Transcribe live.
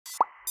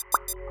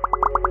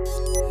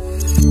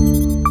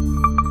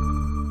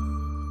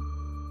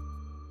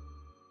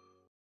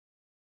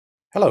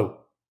Hello.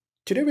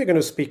 Today we're going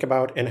to speak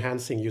about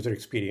enhancing user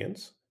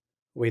experience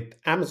with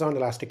Amazon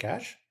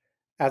ElastiCache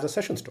as a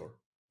session store.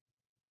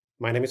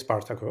 My name is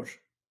Partha Ghosh.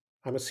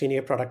 I'm a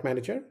senior product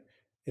manager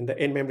in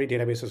the in-memory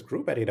databases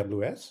group at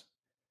AWS.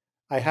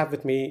 I have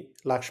with me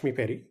Lakshmi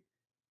Perry.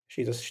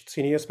 She's a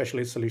senior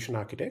specialist solution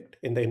architect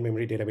in the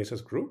in-memory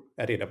databases group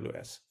at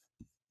AWS.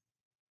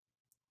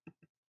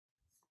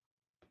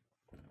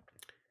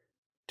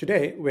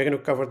 Today, we're going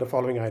to cover the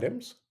following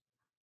items.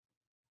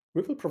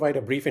 We will provide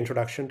a brief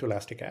introduction to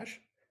ElastiCache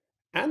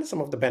and some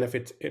of the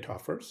benefits it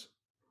offers.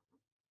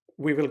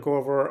 We will go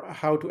over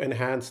how to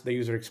enhance the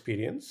user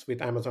experience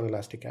with Amazon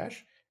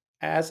ElastiCache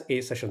as a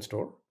session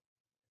store.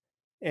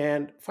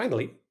 And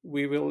finally,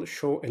 we will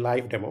show a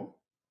live demo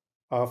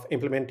of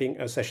implementing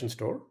a session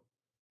store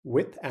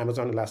with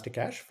Amazon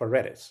ElastiCache for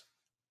Redis.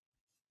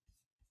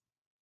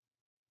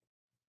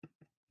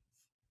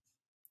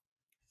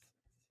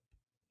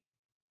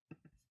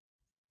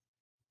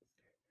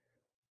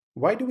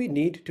 Why do we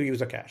need to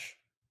use a cache?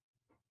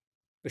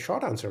 The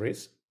short answer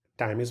is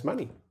time is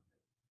money.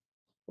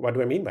 What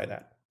do I mean by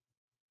that?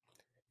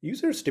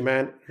 Users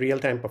demand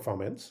real-time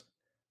performance,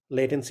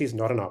 latency is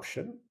not an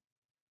option,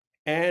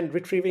 and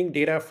retrieving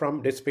data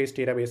from disk-based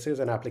databases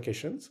and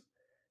applications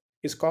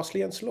is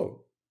costly and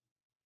slow.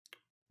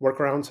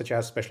 Workarounds such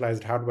as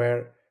specialized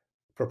hardware,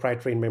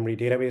 proprietary in-memory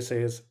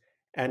databases,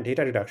 and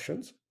data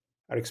reductions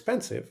are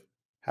expensive,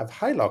 have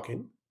high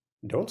lock-in,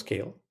 don't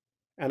scale,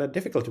 and are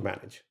difficult to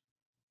manage.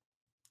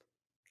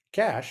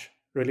 Cache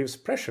relieves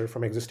pressure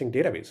from existing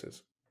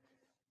databases.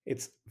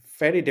 It's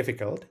very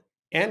difficult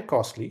and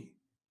costly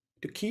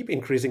to keep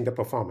increasing the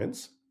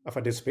performance of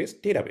a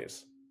disk-based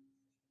database.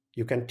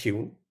 You can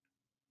tune,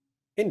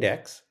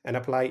 index, and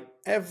apply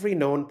every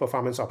known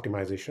performance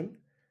optimization,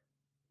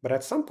 but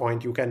at some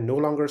point you can no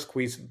longer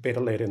squeeze beta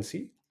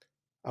latency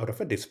out of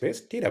a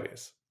disk-based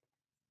database.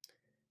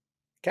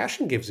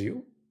 Caching gives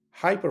you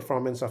high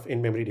performance of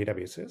in-memory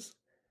databases,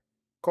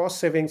 cost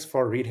savings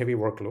for read-heavy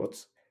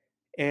workloads,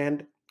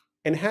 and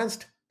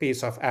enhanced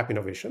pace of app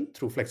innovation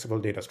through flexible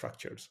data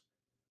structures.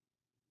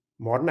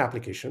 Modern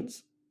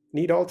applications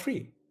need all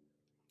three.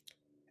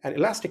 And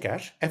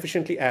ElastiCache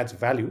efficiently adds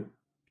value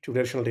to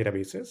relational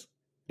databases,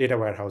 data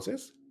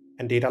warehouses,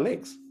 and data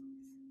lakes.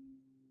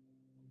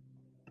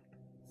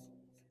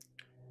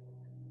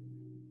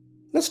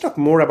 Let's talk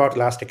more about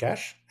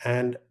ElastiCache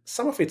and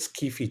some of its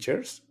key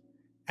features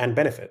and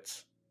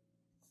benefits.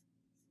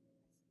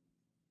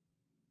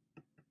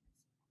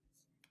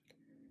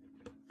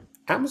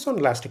 Amazon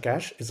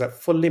ElastiCache is a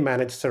fully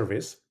managed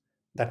service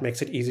that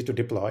makes it easy to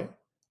deploy,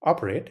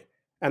 operate,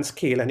 and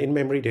scale an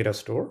in-memory data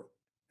store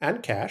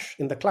and cache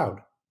in the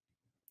cloud.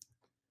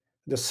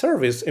 The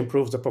service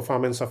improves the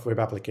performance of web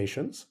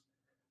applications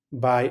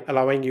by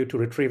allowing you to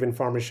retrieve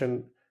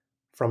information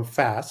from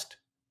fast,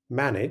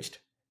 managed,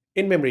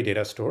 in-memory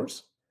data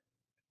stores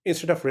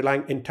instead of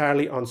relying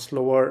entirely on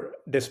slower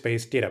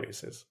disk-based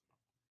databases.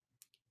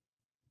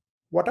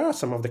 What are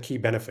some of the key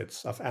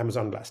benefits of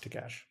Amazon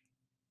ElastiCache?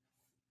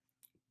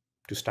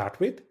 To start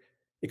with,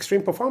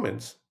 extreme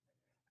performance.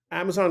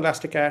 Amazon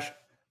ElastiCache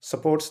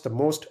supports the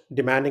most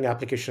demanding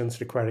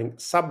applications requiring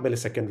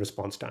sub-millisecond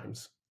response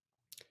times.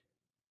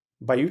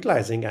 By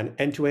utilizing an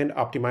end-to-end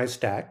optimized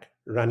stack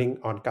running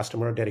on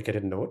customer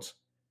dedicated nodes,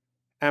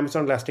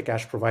 Amazon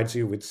ElastiCache provides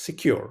you with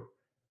secure,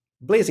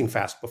 blazing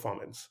fast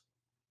performance.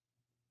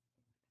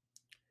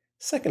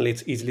 Secondly,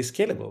 it's easily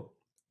scalable.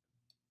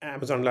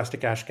 Amazon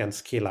ElastiCache can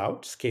scale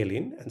out, scale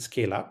in, and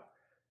scale up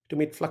to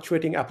meet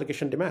fluctuating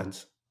application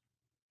demands.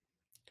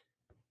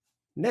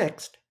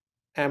 Next,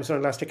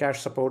 Amazon ElastiCache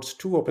supports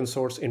two open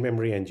source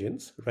in-memory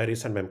engines,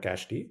 Redis and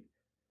Memcached.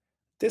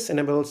 This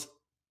enables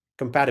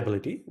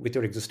compatibility with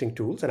your existing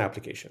tools and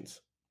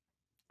applications.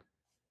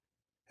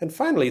 And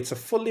finally, it's a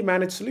fully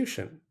managed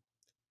solution.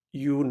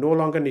 You no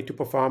longer need to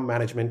perform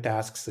management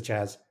tasks such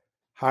as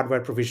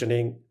hardware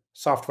provisioning,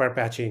 software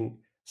patching,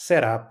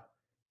 setup,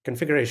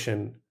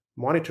 configuration,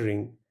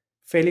 monitoring,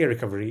 failure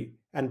recovery,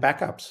 and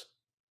backups.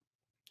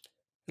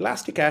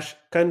 ElastiCache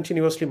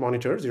continuously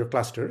monitors your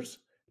clusters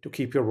to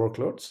keep your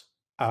workloads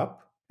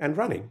up and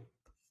running.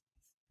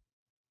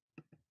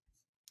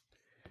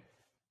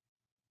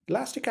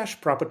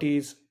 ElastiCache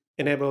properties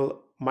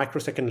enable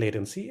microsecond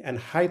latency and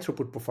high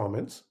throughput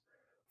performance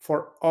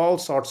for all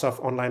sorts of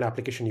online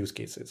application use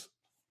cases.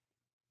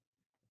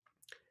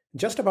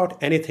 Just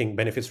about anything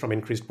benefits from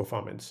increased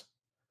performance.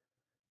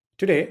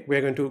 Today,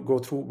 we're going to go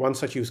through one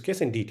such use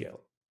case in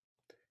detail.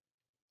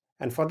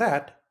 And for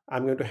that,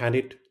 I'm going to hand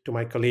it to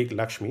my colleague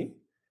Lakshmi,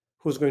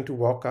 who's going to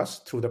walk us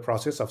through the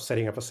process of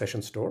setting up a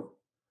session store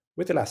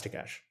with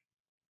ElastiCache.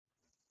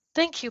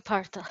 Thank you,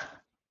 Partha.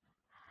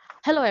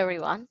 Hello,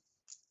 everyone.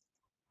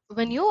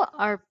 When you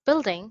are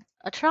building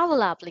a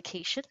travel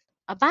application,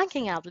 a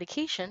banking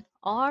application,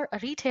 or a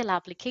retail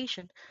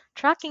application,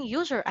 tracking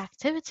user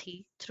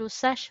activity through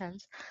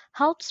sessions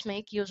helps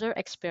make user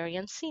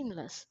experience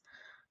seamless.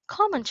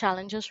 Common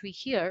challenges we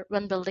hear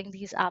when building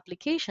these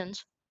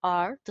applications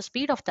are the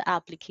speed of the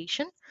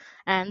application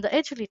and the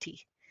agility.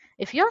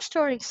 If you're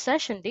storing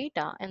session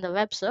data in the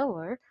web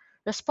server,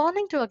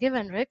 responding to a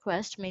given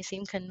request may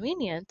seem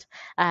convenient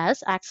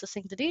as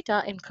accessing the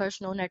data incurs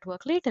no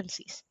network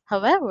latencies.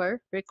 However,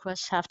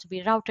 requests have to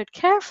be routed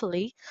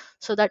carefully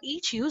so that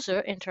each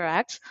user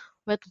interacts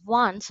with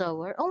one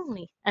server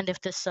only. And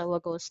if this server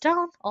goes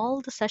down,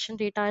 all the session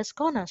data is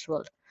gone as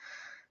well.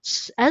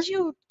 As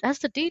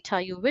the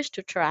data you wish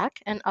to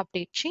track and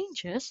update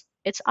changes,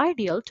 it's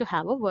ideal to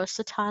have a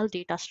versatile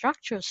data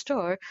structure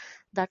store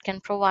that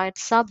can provide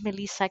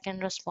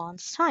sub-millisecond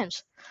response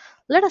times.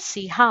 Let us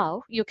see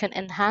how you can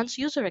enhance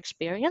user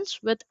experience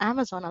with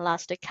Amazon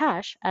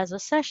ElastiCache as a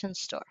session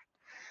store.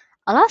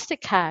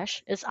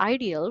 ElastiCache is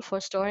ideal for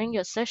storing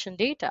your session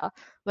data,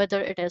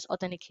 whether it is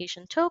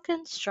authentication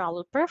tokens,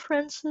 travel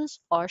preferences,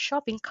 or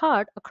shopping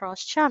cart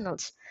across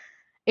channels.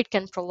 It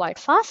can provide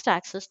fast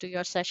access to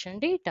your session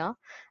data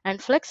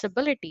and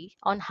flexibility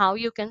on how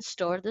you can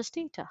store this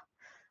data.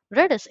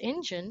 Redis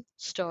engine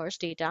stores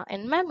data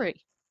in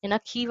memory in a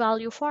key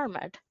value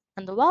format,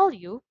 and the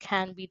value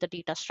can be the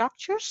data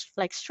structures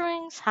like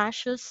strings,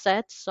 hashes,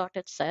 sets,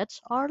 sorted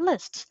sets, or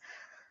lists.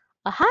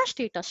 A hash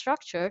data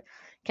structure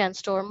can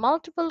store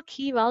multiple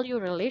key value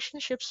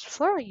relationships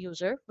for a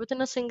user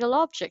within a single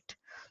object.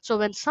 So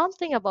when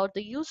something about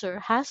the user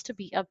has to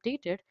be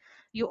updated,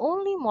 you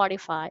only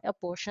modify a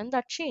portion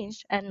that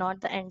changed and not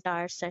the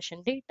entire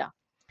session data.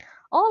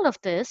 All of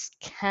this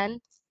can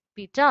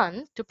be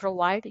done to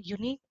provide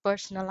unique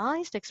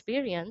personalized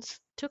experience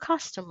to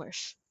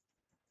customers.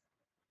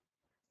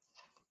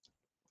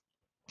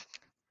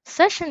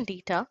 Session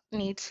data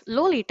needs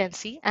low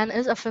latency and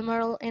is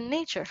ephemeral in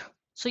nature.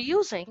 So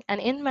using an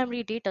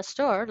in-memory data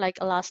store like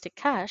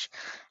ElastiCache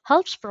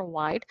helps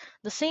provide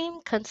the same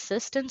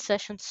consistent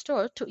session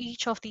store to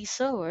each of these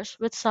servers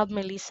with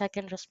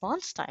sub-millisecond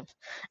response times.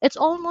 It's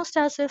almost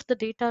as if the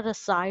data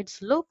resides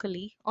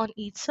locally on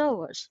each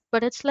server,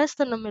 but it's less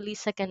than a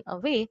millisecond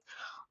away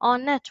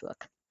on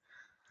network.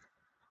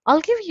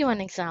 I'll give you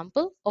an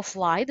example of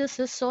why this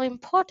is so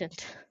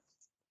important.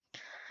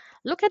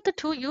 Look at the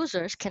two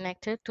users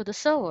connected to the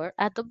server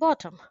at the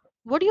bottom.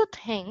 What do you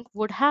think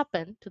would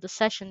happen to the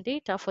session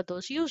data for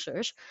those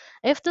users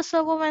if the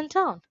server went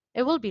down?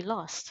 It will be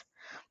lost.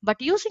 But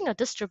using a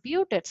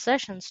distributed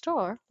session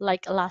store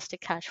like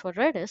ElastiCache for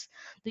Redis,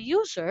 the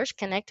users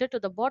connected to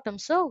the bottom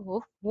server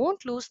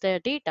won't lose their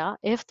data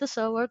if the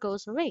server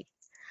goes away.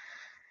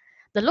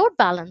 The load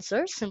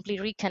balancer simply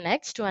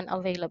reconnects to an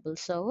available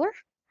server.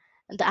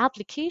 The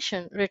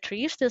application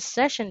retrieves this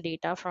session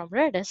data from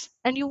Redis,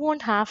 and you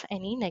won't have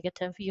any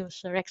negative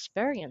user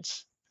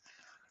experience.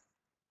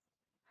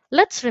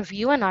 Let's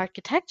review an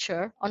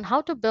architecture on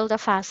how to build a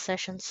fast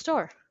session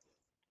store.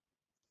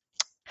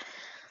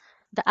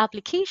 The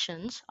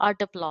applications are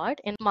deployed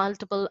in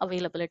multiple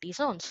availability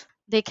zones.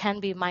 They can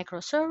be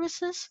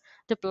microservices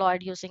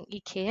deployed using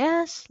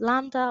EKS,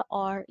 Lambda,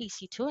 or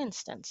EC2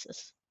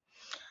 instances.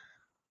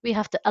 We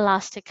have the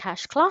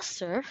ElastiCache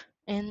cluster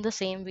in the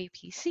same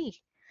VPC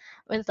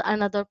with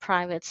another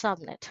private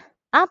subnet.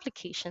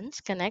 Applications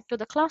connect to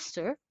the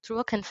cluster through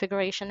a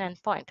configuration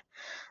endpoint.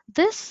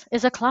 This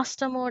is a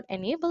cluster mode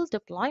enabled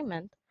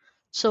deployment,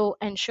 so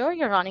ensure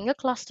you're running a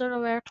cluster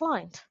aware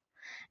client.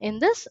 In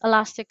this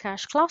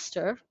ElastiCache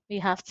cluster, we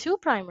have two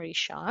primary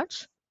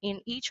shards, in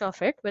each of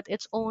it with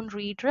its own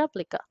read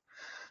replica.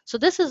 So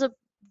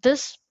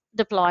this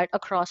deployed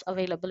across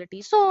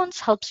availability zones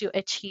helps you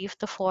achieve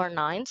the four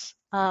nines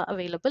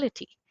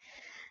availability.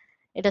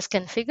 It is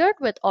configured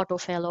with auto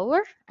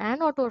failover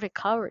and auto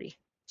recovery.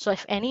 So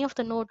if any of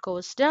the node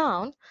goes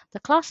down, the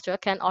cluster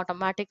can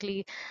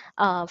automatically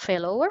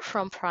fail over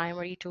from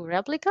primary to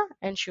replica,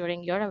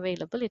 ensuring your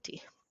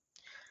availability.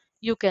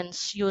 You can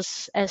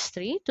use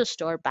S3 to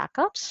store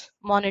backups,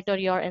 monitor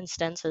your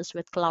instances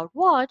with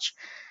CloudWatch,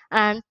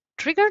 and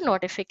trigger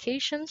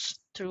notifications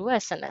through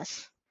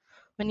SNS.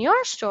 When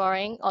you're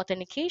storing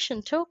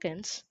authentication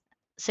tokens,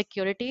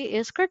 security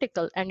is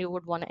critical and you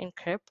would want to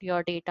encrypt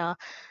your data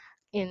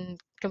in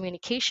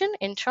communication,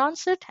 in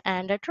transit,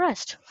 and at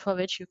rest, for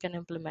which you can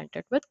implement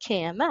it with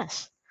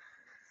KMS.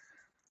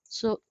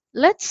 So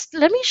let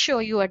me show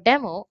you a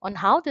demo on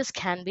how this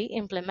can be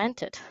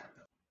implemented.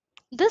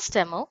 This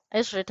demo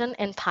is written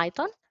in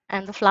Python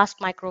and the Flask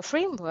micro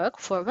framework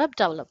for web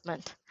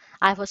development.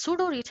 I have a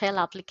pseudo retail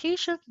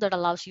application that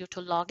allows you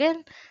to log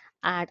in,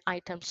 add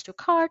items to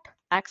cart,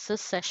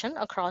 access session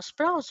across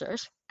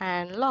browsers,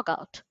 and log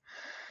out.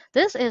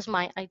 This is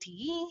my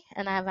IDE,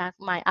 and I have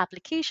my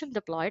application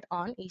deployed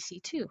on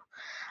EC2.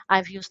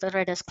 I've used the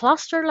Redis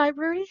cluster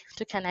library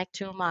to connect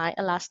to my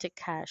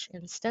ElastiCache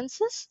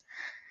instances.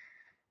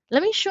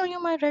 Let me show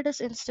you my Redis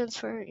instance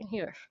for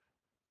here.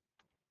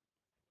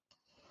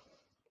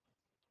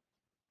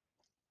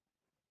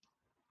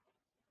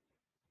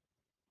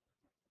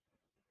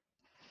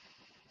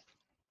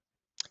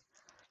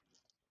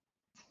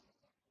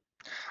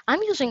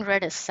 I'm using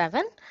Redis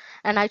 7,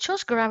 and I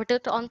chose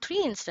Gravitate on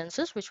 3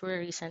 instances which were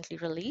recently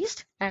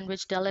released and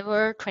which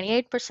deliver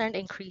 28%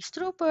 increased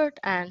throughput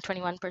and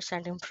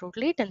 21% improved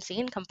latency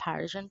in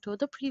comparison to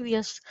the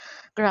previous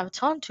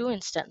Graviton 2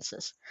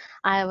 instances.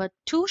 I have a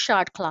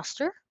 2-shard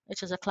cluster,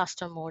 which is a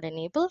cluster mode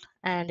enabled,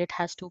 and it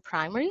has 2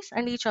 primaries,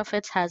 and each of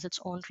it has its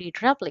own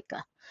read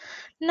replica.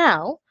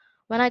 Now,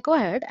 when I go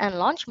ahead and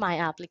launch my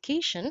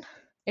application,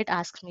 it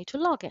asks me to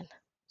log in.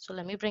 So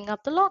let me bring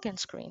up the login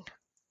screen.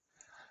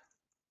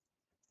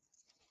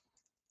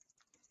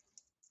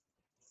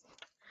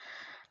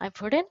 I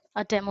put in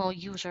a demo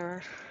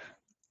user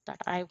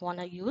that I want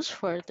to use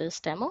for this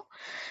demo.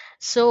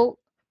 So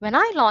when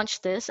I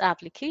launch this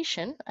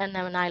application and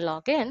then when I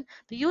log in,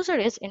 the user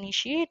is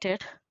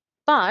initiated,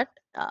 but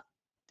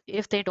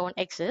if they don't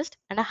exist,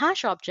 and a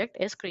hash object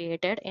is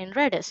created in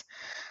Redis.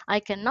 I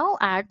can now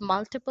add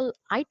multiple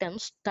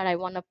items that I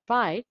want to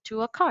buy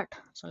to a cart.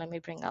 So let me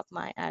bring up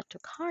my add to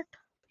cart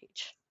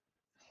page.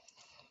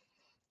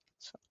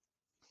 So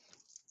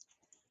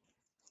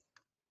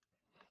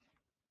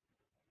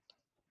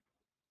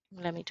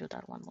let me do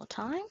that one more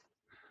time.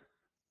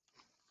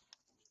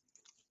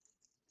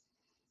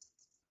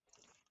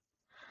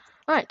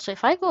 All right, so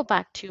if I go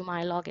back to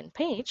my login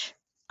page,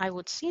 I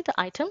would see the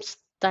items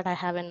that I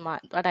have in my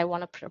that I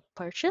want to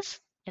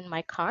purchase in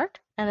my cart,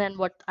 and then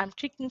what I'm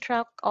keeping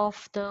track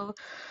of the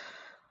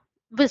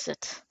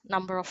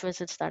number of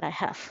visits that I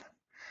have.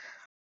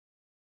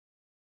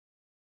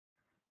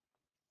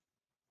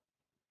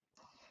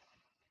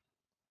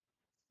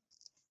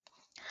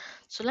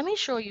 So let me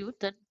show you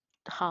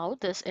how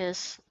this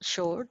is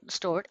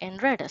stored in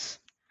Redis.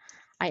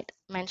 I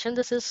mentioned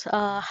this is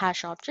a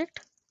hash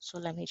object, so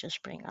let me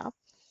just bring up.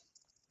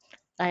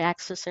 I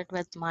access it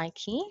with my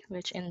key,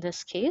 which in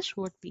this case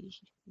would be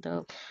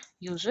the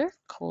user :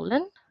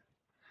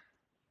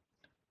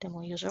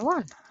 demo user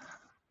 1.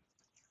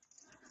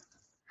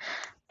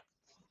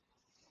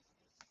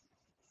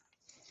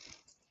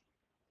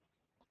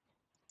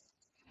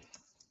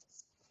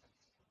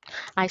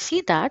 I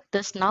see that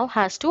this now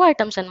has 2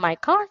 items in my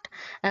cart,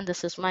 and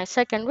this is my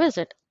second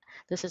visit.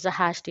 This is a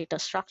hash data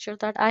structure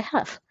that I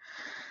have.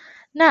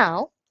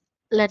 Now,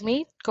 let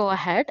me go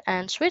ahead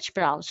and switch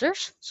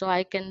browsers so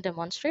I can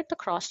demonstrate the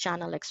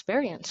cross-channel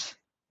experience.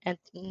 And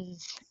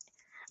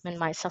in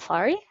my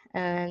Safari,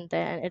 and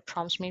then it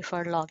prompts me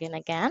for login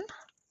again.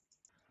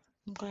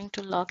 I'm going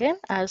to log in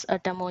as a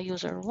demo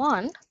user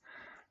 1,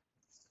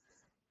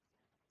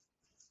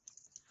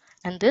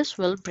 and this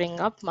will bring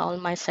up all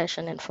my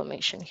session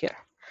information here.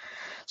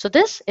 So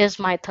this is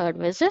my third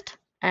visit,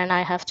 and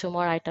I have 2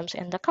 more items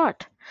in the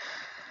cart.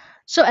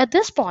 So at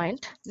this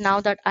point,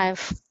 now that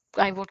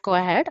I would go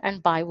ahead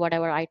and buy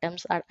whatever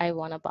items that I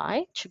want to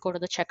buy, to go to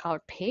the checkout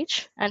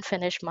page and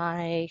finish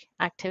my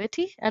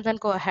activity, and then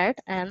go ahead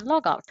and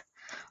log out.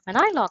 When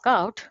I log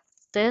out,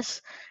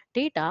 this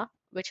data,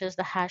 which is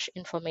the hash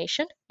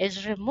information,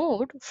 is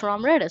removed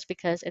from Redis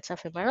because it's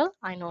ephemeral.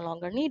 I no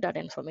longer need that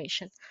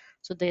information.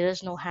 So there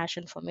is no hash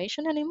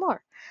information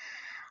anymore.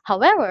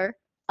 However,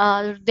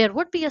 there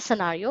would be a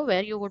scenario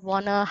where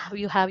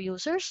you have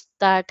users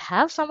that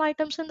have some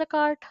items in the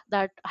cart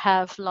that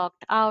have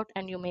logged out,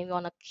 and you may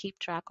want to keep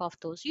track of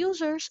those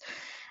users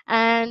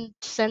and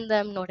send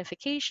them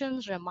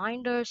notifications,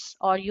 reminders,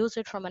 or use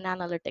it from an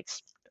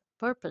analytics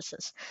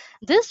purposes.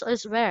 This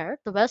is where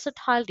the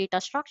versatile data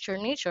structure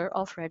nature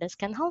of Redis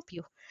can help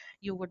you.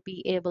 You would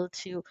be able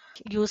to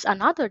use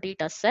another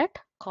data set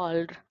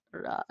called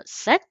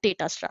set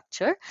data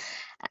structure,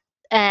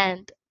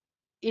 and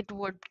it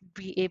would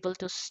be able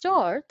to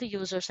store the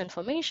user's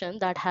information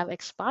that have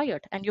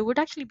expired, and you would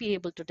actually be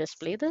able to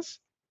display this,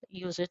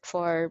 use it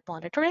for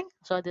monitoring.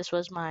 So this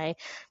was my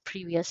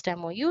previous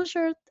demo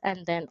user,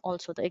 and then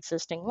also the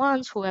existing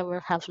ones, whoever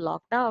have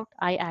logged out,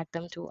 I add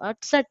them to a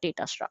set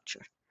data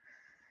structure.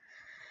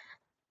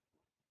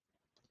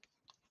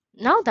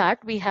 Now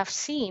that we have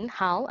seen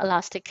how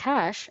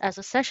ElastiCache as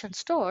a session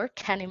store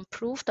can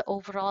improve the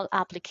overall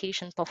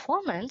application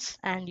performance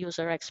and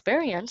user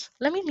experience,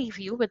 let me leave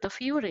you with a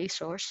few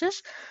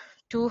resources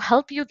to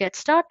help you get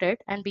started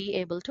and be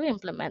able to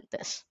implement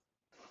this.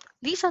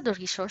 These are the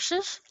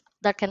resources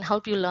that can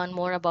help you learn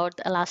more about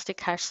the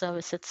ElastiCache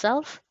service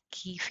itself,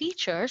 key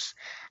features,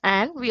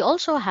 and we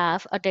also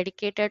have a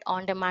dedicated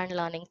on-demand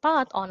learning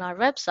path on our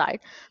website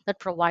that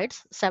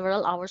provides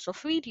several hours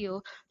of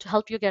video to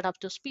help you get up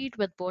to speed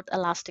with both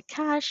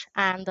ElastiCache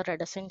and the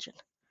Redis engine.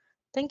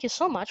 Thank you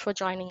so much for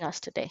joining us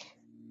today.